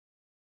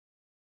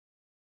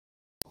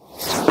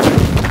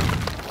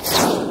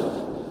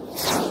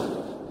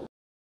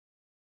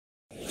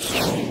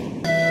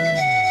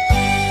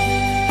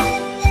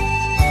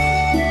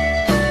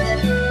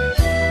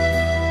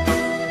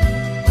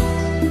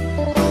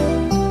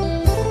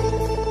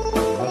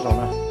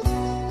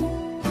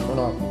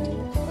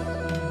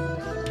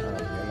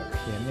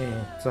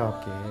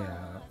cho cái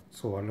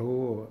số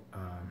lô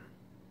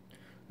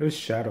lô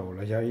shadow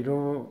là giờ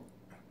lô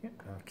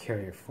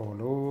carry for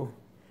lô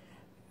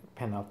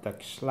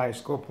Panoptix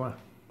Livescope,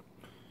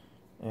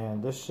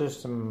 and this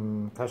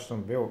system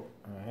custom built.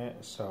 Alright,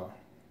 so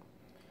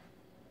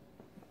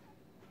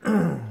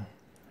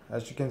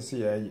as you can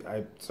see,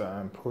 I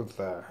put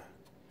the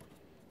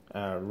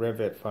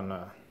rivet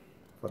for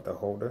the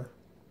holder,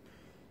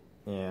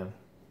 and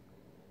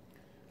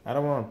I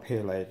don't want to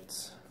pay like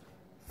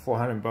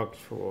 $400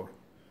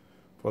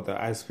 for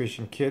the ice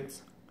fishing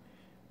kits,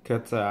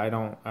 cause I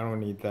don't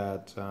need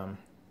that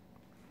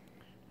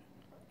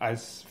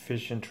ice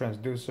fishing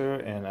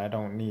transducer, and I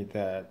don't need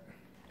that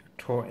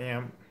 12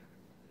 amp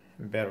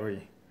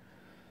battery,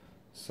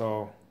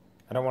 so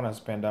I don't want to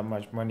spend that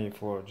much money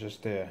for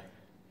just the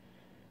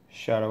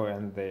shadow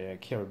and the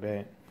killer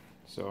bait.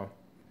 So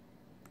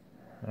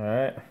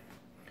alright,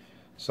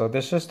 so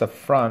this is the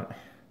front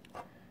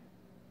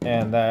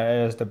and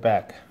that is the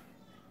back.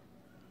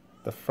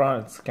 The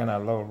front is kind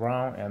of low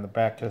round and the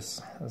back is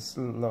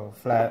low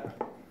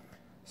flat,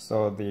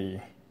 so the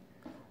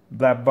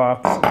black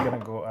box is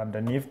gonna go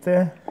underneath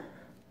there.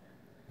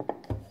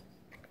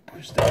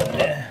 Push that in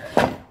there.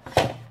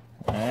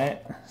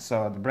 Alright,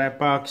 so the black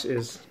box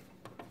is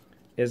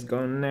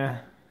going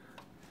there.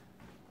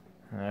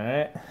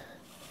 Alright,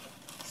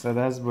 so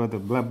that's where the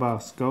black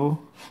box go.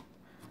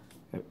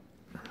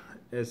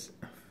 It's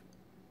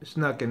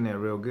snuck in there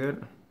real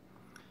good.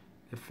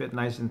 It fit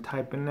nice and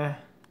tight in there.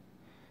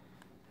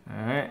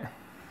 Alright,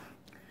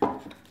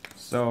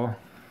 so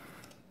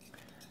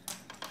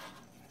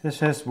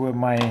this is where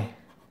my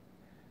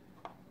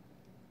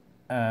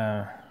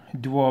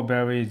dual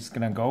battery is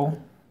gonna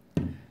go.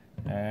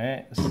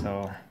 Alright,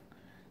 so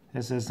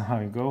this is how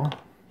you go.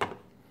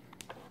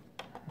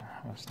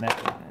 I'll snap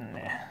it in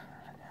there.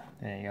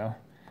 There you go.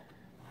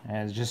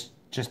 And just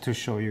to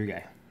show you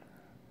guys.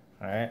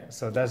 Alright,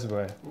 so that's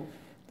where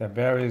the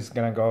battery is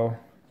gonna go,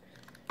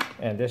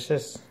 and this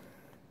is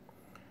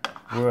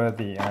where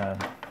the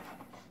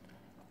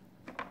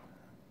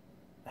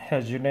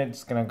head unit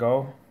is gonna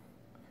go.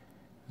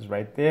 It's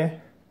right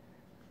there,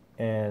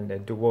 and the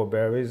dual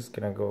battery is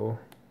gonna go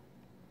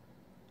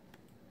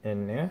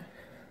in there.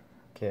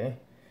 Okay,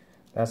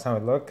 that's how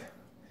it look.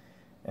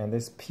 And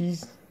this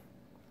piece,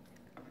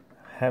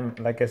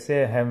 like I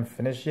said, I haven't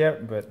finished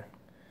yet, but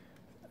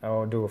I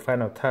will do a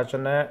final touch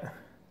on that.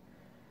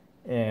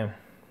 And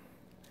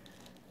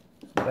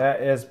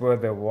that is where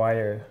the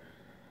wire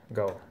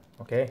go.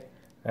 Okay,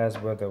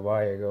 that's where the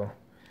wire go.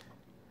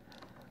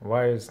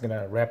 Wire is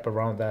gonna wrap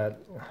around the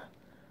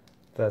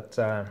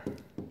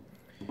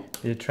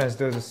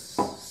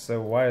transducer.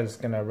 So wire is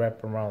gonna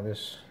wrap around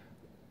this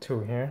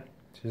two here.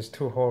 Just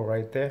two hole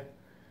right there.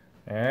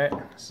 All right,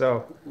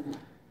 so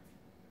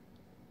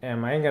I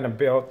ain't gonna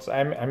build.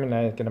 I mean, I'm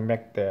gonna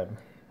make the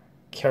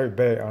carry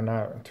bay on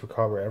that to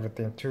cover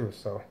everything too.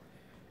 So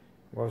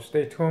well,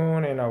 stay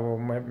tuned, and I will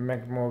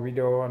make more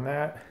video on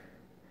that.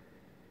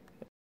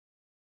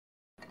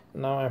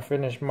 Now I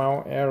finished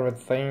mount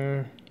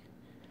everything,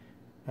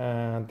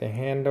 the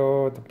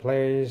handle, the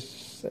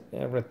place,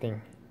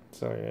 everything.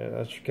 So yeah,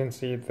 as you can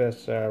see,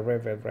 there's a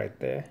rivet right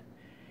there,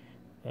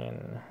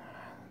 and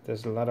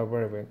there's a lot of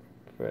rivet,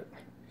 but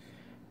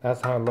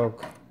that's how it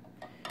look.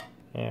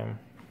 And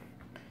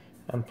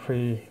I'm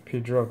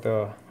pre-drilled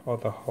all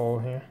the hole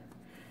here.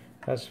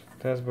 That's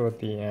where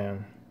the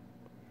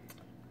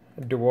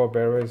dual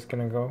battery is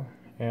gonna go,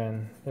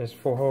 and there's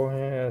 4 hole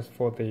here is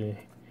for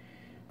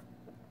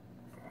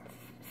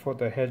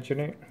the head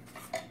unit,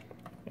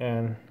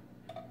 and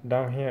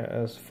down here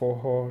is 4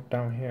 hole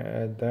down here,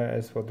 and that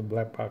is for the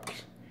black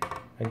box.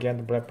 Again,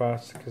 the black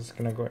box is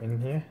gonna go in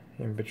here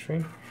in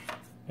between,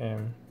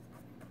 and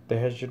the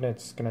head unit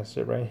is gonna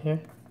sit right here.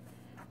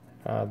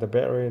 The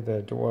battery,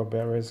 the dual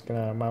battery is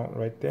gonna mount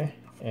right there,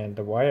 and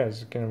the wire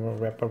is gonna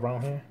wrap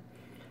around here.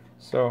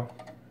 So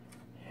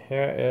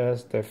here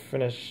is the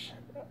finish.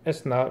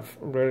 It's not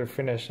really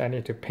finished. I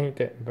need to paint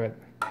it, but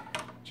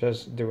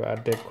just do a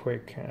dip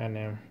quick, and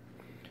then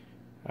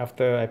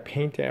after I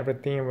paint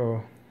everything,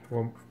 we'll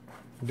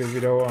do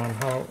video on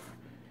how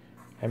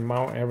I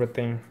mount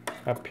everything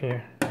up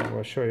here, and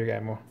we'll show you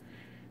guys more.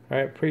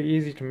 Alright, pretty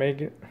easy to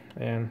make it,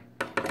 and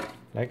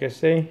like I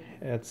say,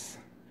 it's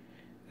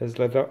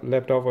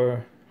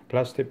leftover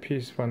plastic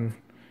piece from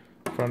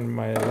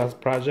my last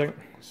project,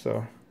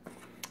 so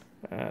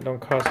don't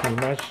cost me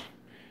much.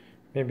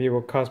 Maybe it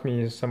will cost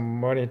me some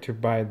money to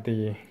buy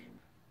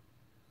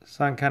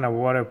some kind of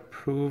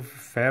waterproof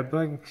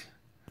fabric,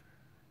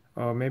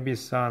 or maybe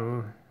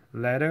some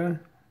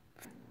leather.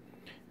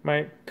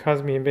 Might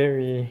cost me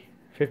maybe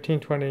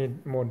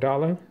 $15-20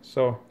 more.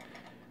 So,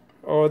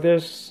 or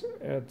this,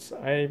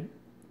 I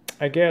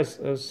guess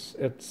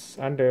it's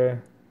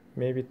under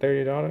maybe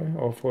 $30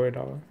 or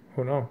 $40.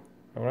 Who knows?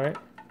 All right.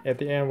 At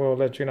the end, we'll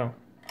let you know.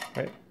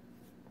 Right.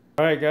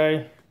 All right,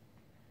 guys.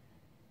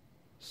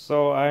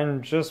 So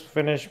I'm just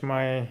finished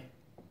my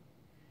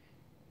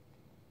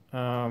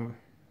Garmin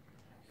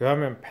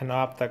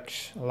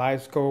Panoptix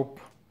Livescope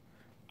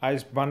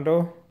ice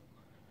bundle.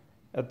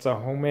 It's a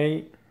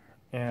homemade,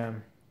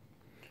 and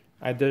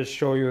I did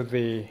show you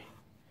the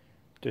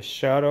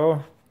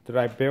shadow that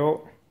I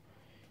built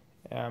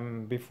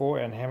before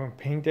and haven't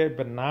painted,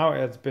 but now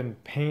it's been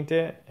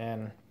painted.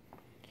 And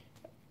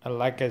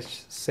like I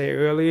said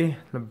earlier,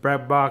 the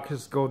bread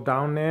boxes go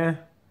down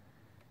there,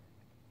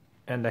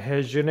 and the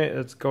head unit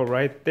is go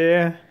right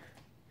there.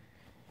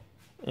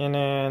 And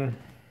then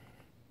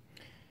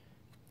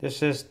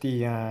this is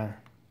the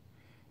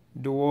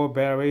dual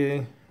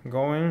battery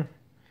going,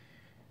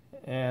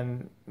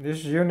 and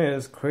this unit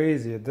is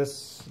crazy.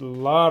 There's a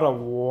lot of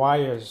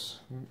wires,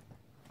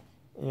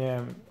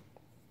 and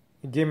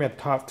it gave me a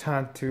tough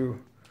time to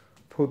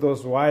put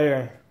those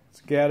wires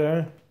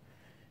together,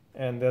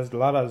 and there's a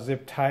lot of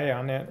zip tie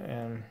on it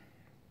and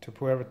to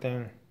put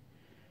everything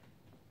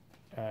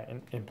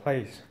in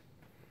place.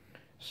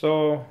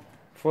 So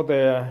for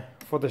the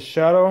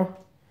shuttle,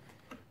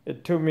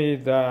 it took me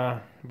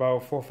about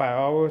 4 or 5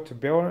 hours to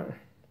build it.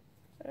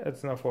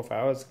 It's not 4 or 5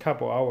 hours, it's a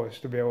couple hours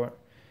to build it.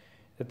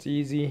 It's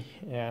easy,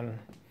 and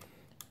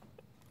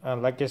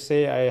like I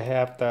say, I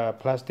have the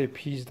plastic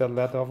piece that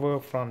left over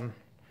from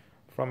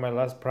my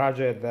last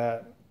project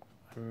that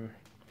I'm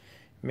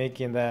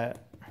making that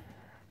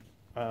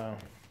a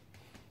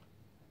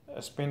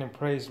spinning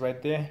place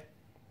right there.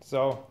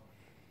 So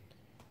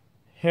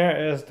here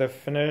is the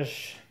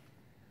finished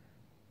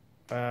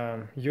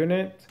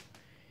unit,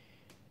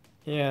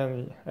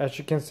 and as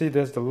you can see,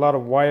 there's a lot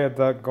of wire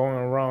that going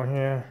around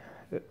here.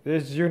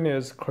 This unit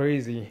is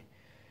crazy.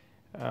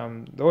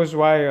 Those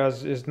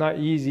wires is not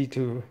easy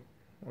to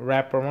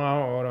wrap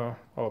around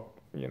or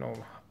you know,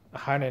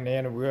 hide it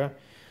anywhere.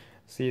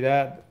 See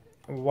that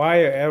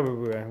wire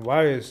everywhere,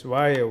 wires.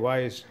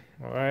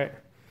 All right,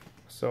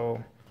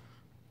 so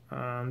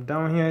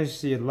down here you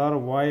see a lot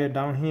of wire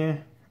down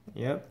here.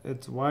 Yep,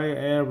 it's wire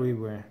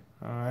everywhere.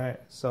 All right,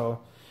 so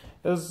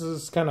this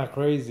is kind of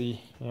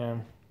crazy. Yeah,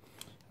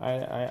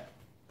 I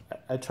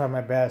try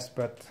my best,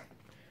 but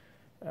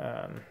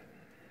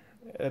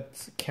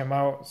it came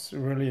out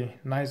really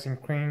nice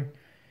and clean.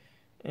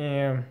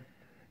 And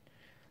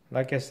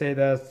like I said,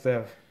 that's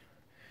the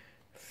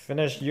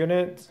finished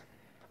unit.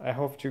 I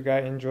hope you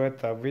guys enjoyed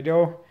the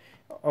video.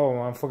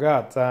 Oh, I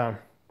forgot.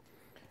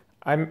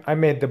 I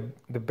made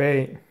the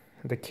bait,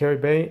 the carry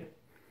bait,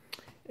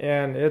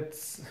 and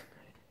it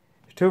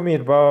took me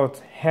about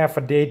half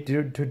a day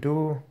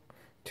to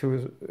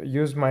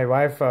use my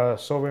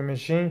wife's sewing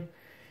machine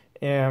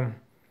and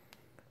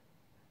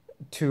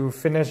to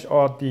finish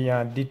all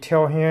the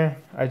detail here.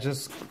 I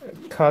just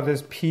cut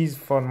this piece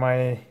from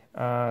my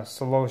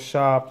solo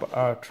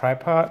shop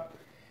tripod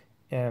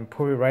and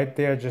put it right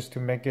there just to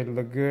make it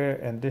look good.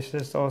 And this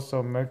is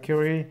also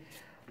mercury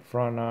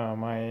from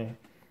my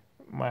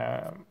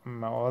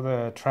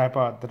other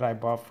tripod that I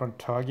bought from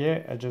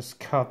Target. I just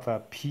cut the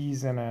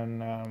piece and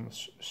then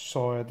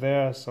sew it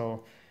there,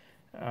 so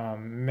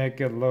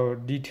make it a little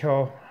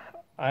detail.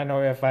 I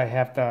know if I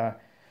have the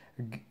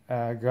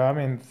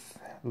Garmin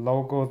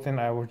logo, then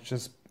I would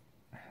just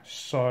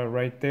sew it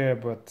right there,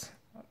 but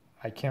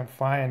I can't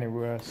find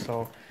anywhere.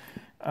 So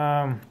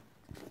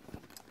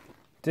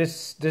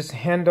this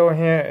handle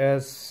here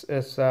is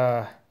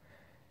a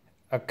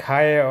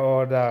kayak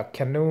or the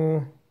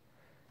canoe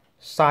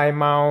side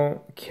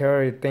mount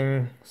carry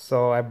thing.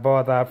 So I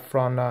bought that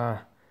from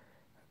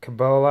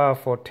Cabela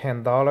for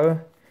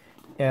 $10,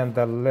 and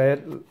the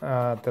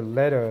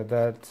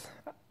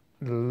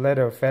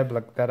leather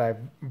fabric that I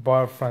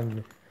bought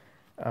from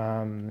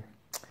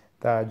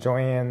the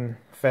Joanne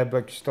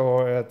fabric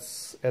store,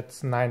 it's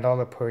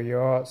 $9 per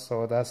yard,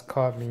 so that's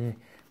cost me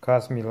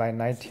like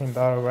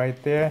 $19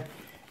 right there.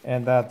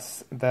 And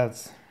that's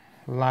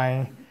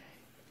line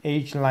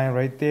H line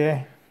right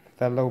there.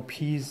 That little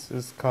piece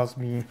is cost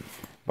me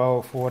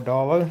about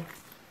 $4.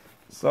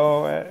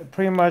 So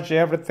pretty much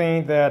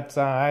everything that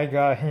I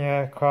got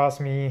here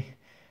cost me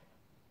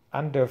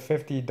under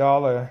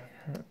 $50.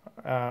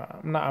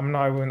 I'm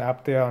not even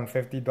up there on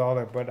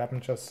 $50, but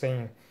I'm just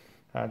saying,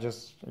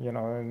 just, you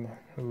know,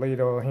 a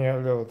little here,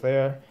 a little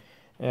there.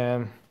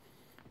 And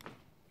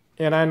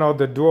I know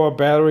the dual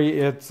battery,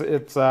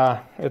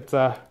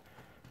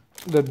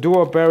 the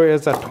dual battery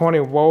is a 20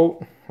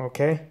 volt,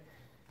 okay,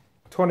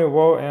 20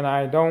 volt, and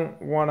I don't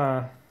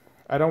wanna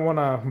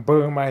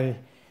burn my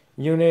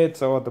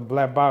units or the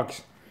black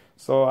box,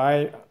 so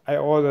I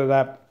ordered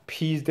that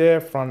piece there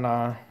from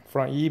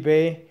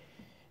eBay,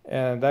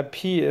 and that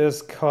piece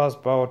is cost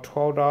about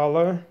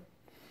 $12.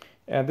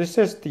 And this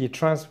is the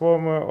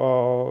transformer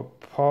or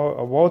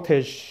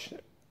voltage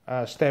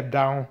step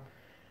down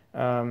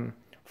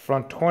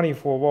from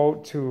 24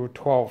 volt to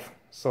 12.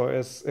 So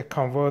it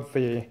convert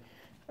the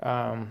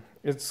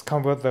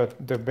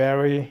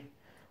battery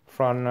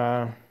from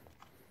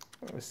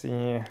let's see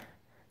here.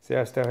 See,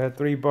 I still have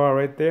 3 bar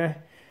right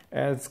there,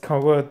 and it's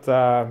convert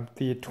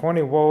the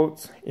 20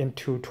 volts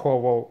into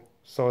 12 volt.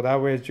 So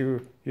that way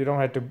you don't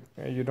have to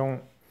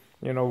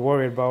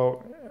worry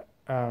about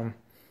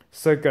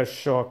circuit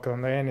shock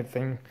or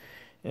anything.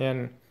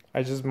 And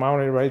I just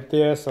mounted it right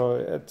there. So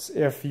it's,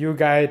 if you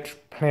guys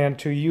plan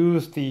to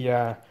use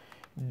the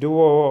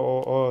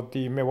dual or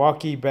the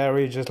Milwaukee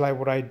battery just like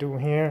what I do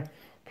here,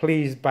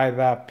 please buy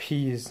that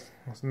piece.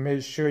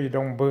 Make sure you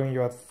don't burn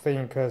your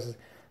thing, because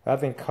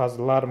that thing costs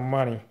a lot of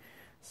money.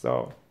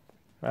 So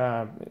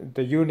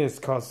the units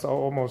cost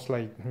almost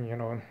like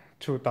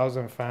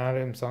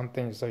 2,500 and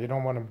something, so you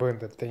don't want to burn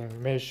the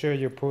thing. Make sure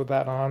you put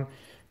that on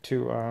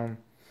to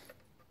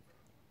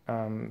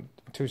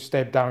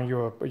step down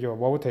your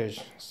voltage,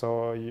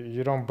 so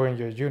you don't burn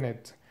your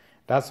unit.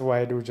 That's why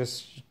I do.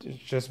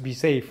 Just be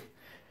safe.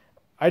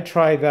 I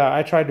tried that.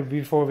 I tried it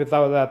before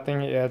without that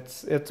thing.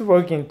 It's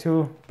working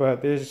too,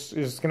 but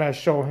it's gonna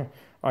show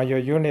on your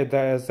unit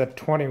that is a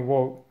 20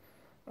 volt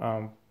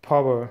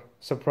power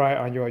supply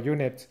on your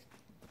unit.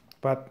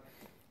 But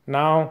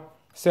now,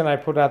 since I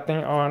put that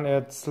thing on,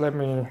 it's let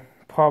me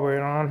power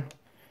it on.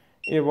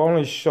 It will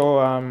only show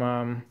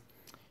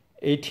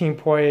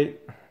 18.8.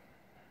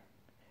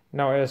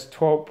 Now it's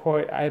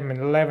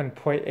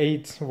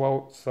 11.8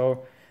 volts.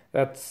 So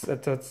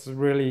that's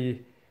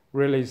really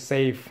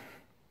safe.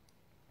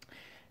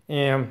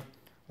 And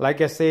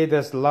like I say,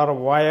 there's a lot of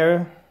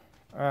wire.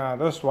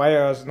 Those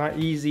wires not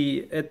easy.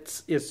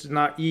 It's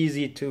not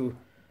easy to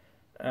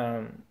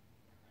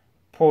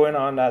pull in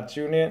on that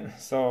unit.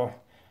 So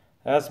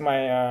that's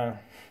my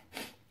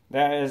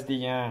that is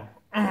the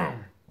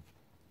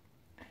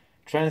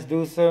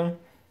transducer.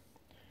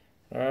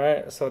 All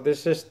right. So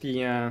this is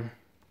the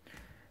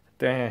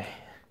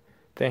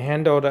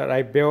handle that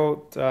I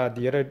built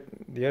the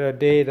other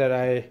day that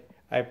I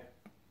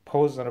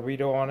posted a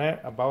video on it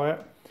about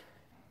it.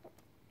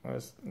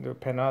 Let's do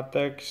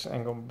Panoptix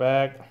and go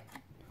back.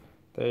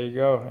 There you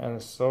go. And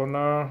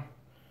sonar.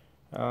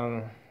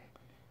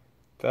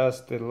 That's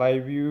the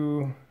live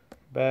view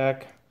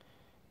back.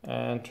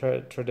 And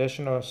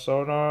traditional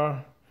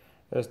sonar.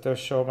 It still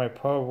show my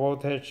power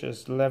voltage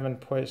is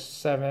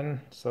 11.7.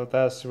 So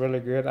that's really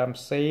good. I'm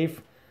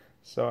safe.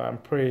 So I'm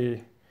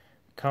pretty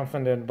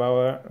confident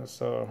about it.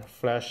 So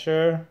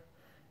flasher.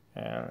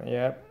 And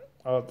yep,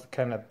 all that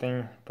kind of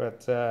thing.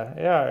 But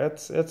yeah,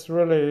 it's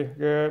really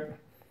good.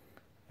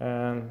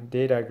 And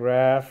data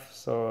graph,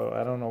 so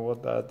I don't know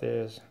what that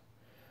is,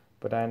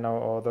 but I know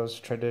all those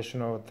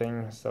traditional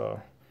things,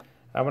 so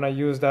I'm gonna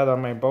use that on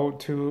my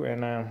boat too.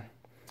 And all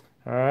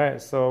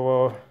right, so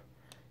we'll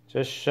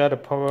just shut the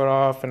power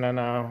off, and then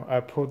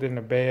I put in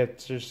the bed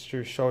just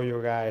to show you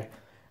guys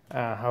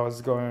how it's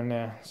going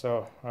there.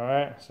 So all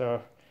right,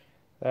 so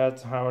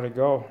that's how it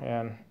go,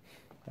 and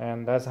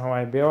that's how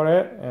I built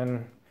it.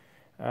 And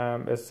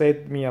it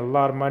saved me a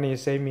lot of money. It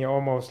saved me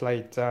almost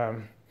like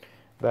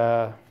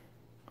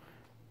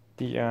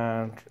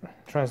the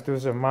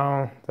transducer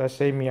mount that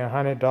saved me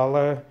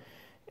 $100,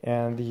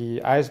 and the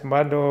ice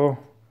bundle,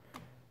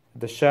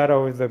 the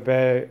shadow with the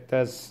bed,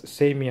 that's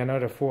saved me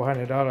another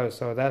 $400.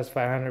 So that's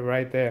 $500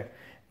 right there,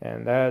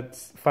 and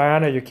that's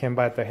 $500 you can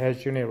buy the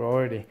head unit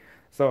already.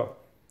 So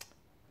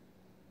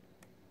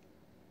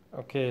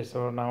okay,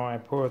 so now I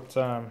put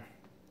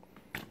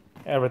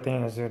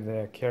everything into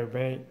the carry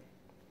bait,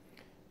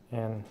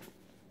 and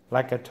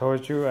like I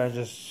told you, I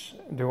just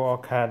do all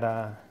kind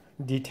of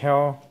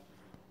detail,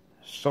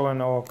 showing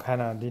all kind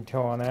of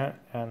detail on it.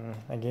 And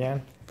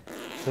again,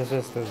 this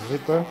is the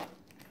zipper.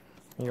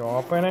 You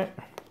open it.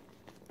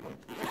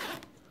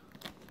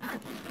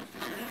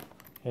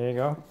 Here you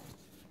go.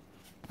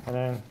 And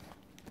then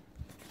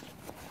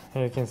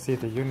here you can see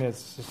the units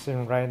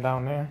sitting right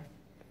down there.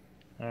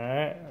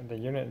 Alright, the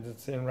unit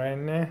is sitting right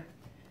in there.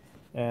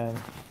 And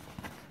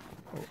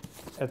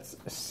it's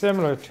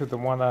similar to the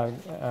one that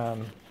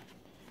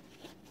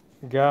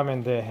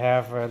Garmin, they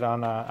have it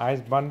on an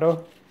ice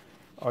bundle.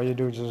 All you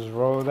do is just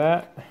roll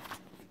that.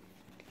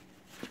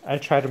 I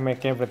try to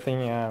make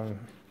everything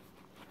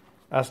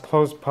as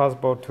close as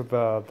possible to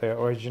the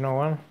original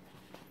one.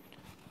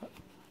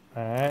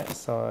 Alright,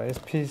 so this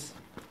piece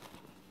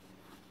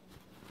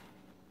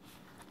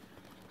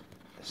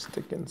is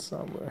sticking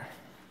somewhere.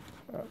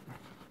 Oh.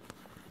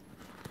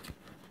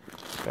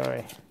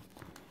 Sorry.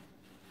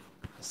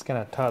 It's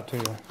kind of tough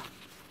to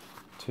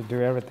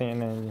do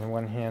everything in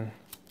one hand.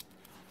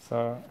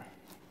 So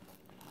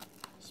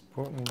just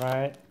put it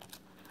right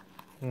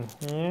in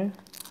here,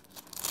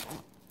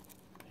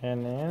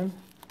 and then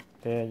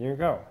there you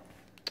go.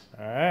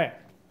 All right,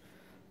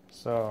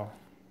 so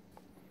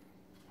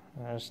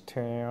let's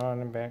turn it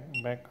on and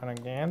back on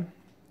again.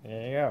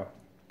 There you go.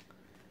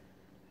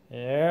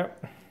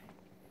 Yep.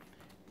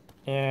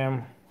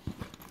 And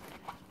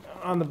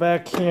on the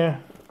back here,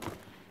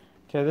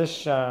 okay,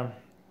 this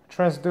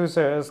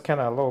transducer is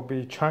kind of a little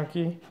bit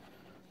chunky,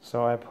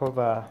 so I put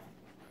the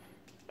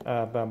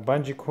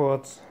bungee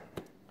cords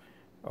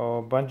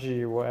or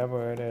bungee,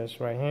 whatever it is,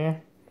 right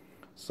here.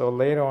 So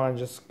later on,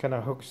 just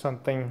gonna hook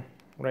something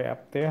right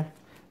up there.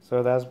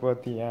 So that's where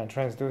the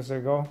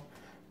transducer go.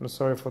 I'm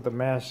sorry for the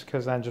mess,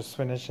 because I just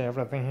finished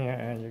everything here,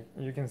 and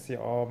you can see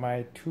all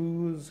my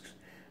tools,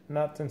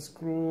 nuts and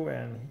screw,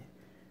 and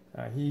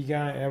heat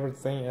gun,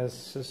 everything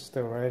is just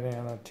still right there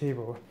on the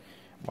table.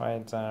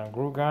 My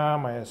glue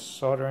gun, my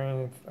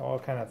soldering, all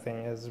kind of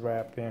thing is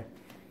wrapped in.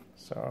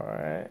 So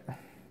alright.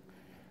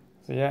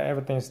 So yeah,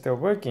 everything's still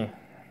working.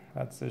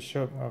 That's the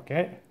show.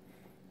 Okay,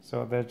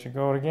 so there you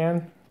go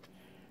again.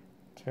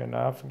 Turn it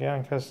off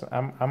again because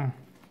I'm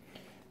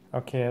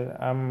okay.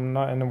 I'm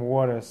not in the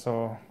water,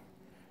 so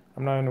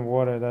I'm not in the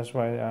water. That's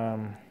why I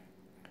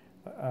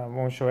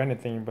won't show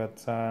anything.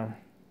 But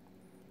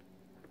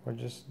we'll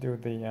just do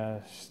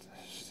the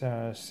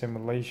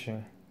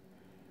simulation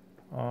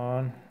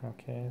on.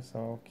 Okay,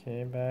 so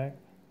okay,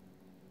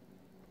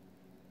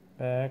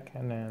 back,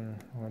 and then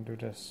we'll do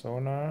the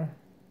sonar,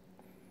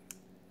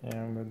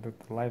 and we'll do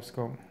the live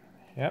scope.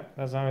 Yep,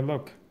 that's how it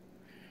look.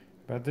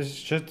 But this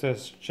is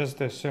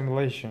just a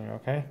simulation,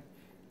 okay?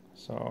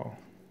 So, all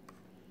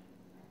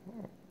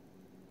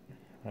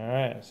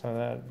right,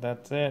 so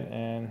that's it,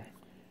 and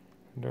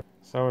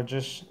so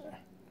just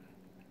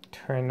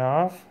turn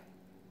off.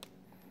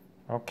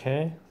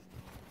 Okay,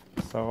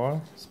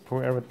 so let's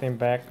put everything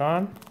back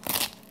on.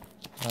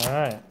 All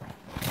right,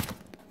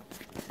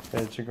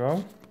 there you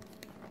go.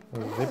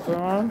 Zipper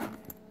on,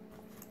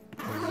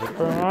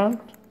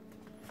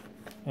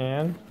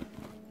 and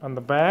on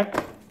the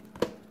back.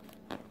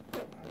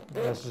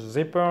 There's a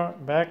zipper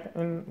back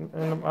on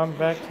the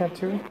back here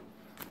too.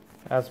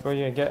 That's where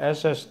you get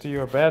access to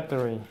your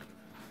battery.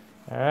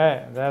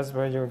 Alright, that's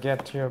where you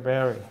get to your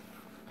battery.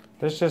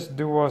 This just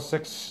dual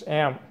 6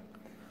 amp.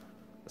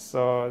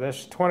 So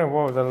there's 20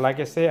 volts. Like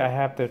I say, I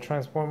have the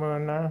transformer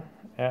now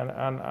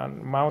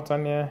and mount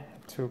on there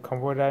to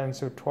convert that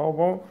into 12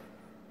 volt.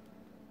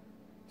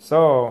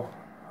 So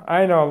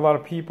I know a lot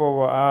of people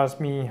will ask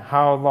me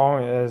how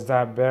long is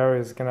that battery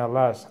is gonna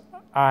last.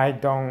 I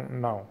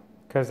don't know,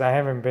 because I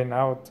haven't been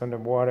out on the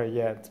water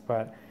yet,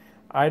 but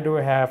I do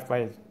have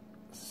like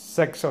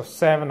 6 or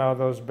 7 of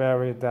those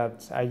batteries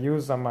that I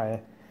use on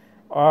my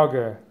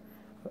auger.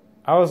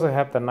 I also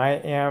have the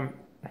 9 amp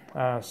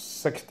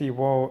 60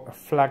 volt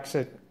flex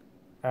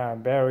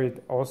battery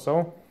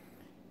also,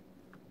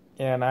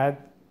 and I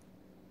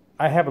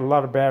have a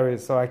lot of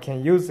batteries, so I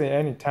can use it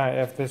anytime.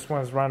 If this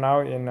one's run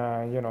out in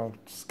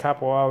just a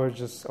couple hours,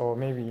 just or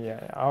maybe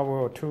an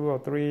hour or 2 or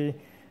 3,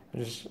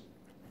 just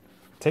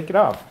take it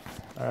off.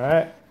 All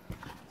right,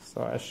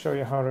 so I'll show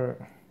you how to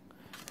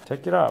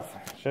take it off.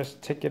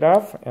 Just take it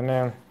off and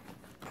then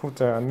put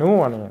a new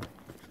one in.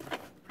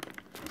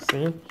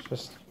 See,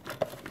 just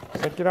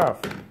take it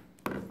off.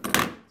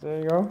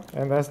 There you go.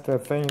 And that's the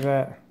thing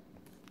that,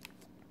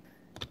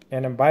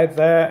 and then by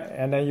that,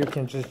 and then you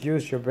can just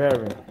use your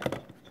battery.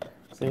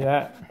 See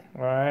that?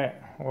 All right,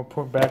 we'll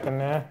put back in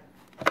there.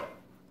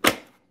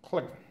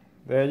 Click.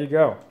 There you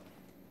go.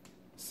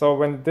 So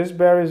when this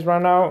batteries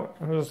run out,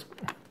 just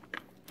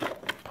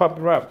pop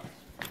it up.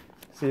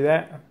 See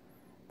that?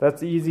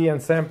 That's easy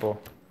and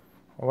simple.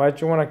 Why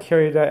do you want to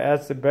carry that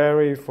as a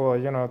battery for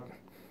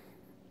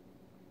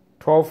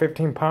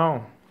 12-15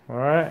 pounds? All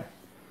right.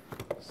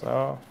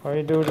 So all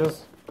you do is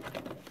just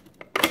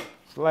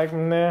select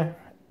them there,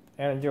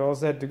 and you're all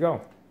set to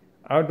go.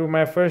 I'll do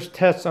my first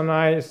test on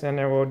ice, and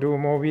then we'll do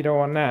more video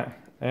on that.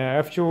 And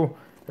if you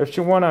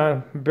want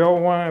to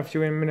build one, if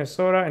you're in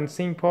Minnesota, in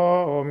St.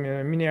 Paul, or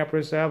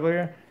Minneapolis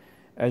area,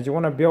 and you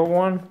want to build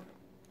one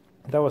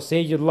that will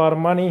save you a lot of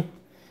money,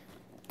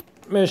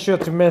 make sure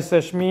to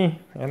message me,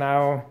 and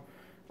I'll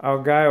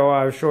guide, or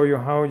I'll show you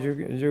how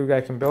you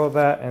guys can build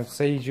that and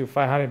save you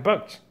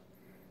 $500.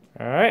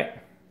 All right.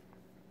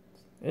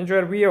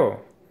 Enjoy the video.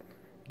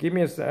 Give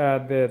me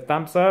the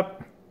thumbs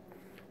up,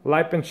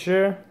 like and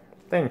share.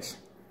 Thanks.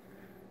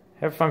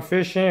 Have fun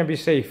fishing and be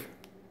safe.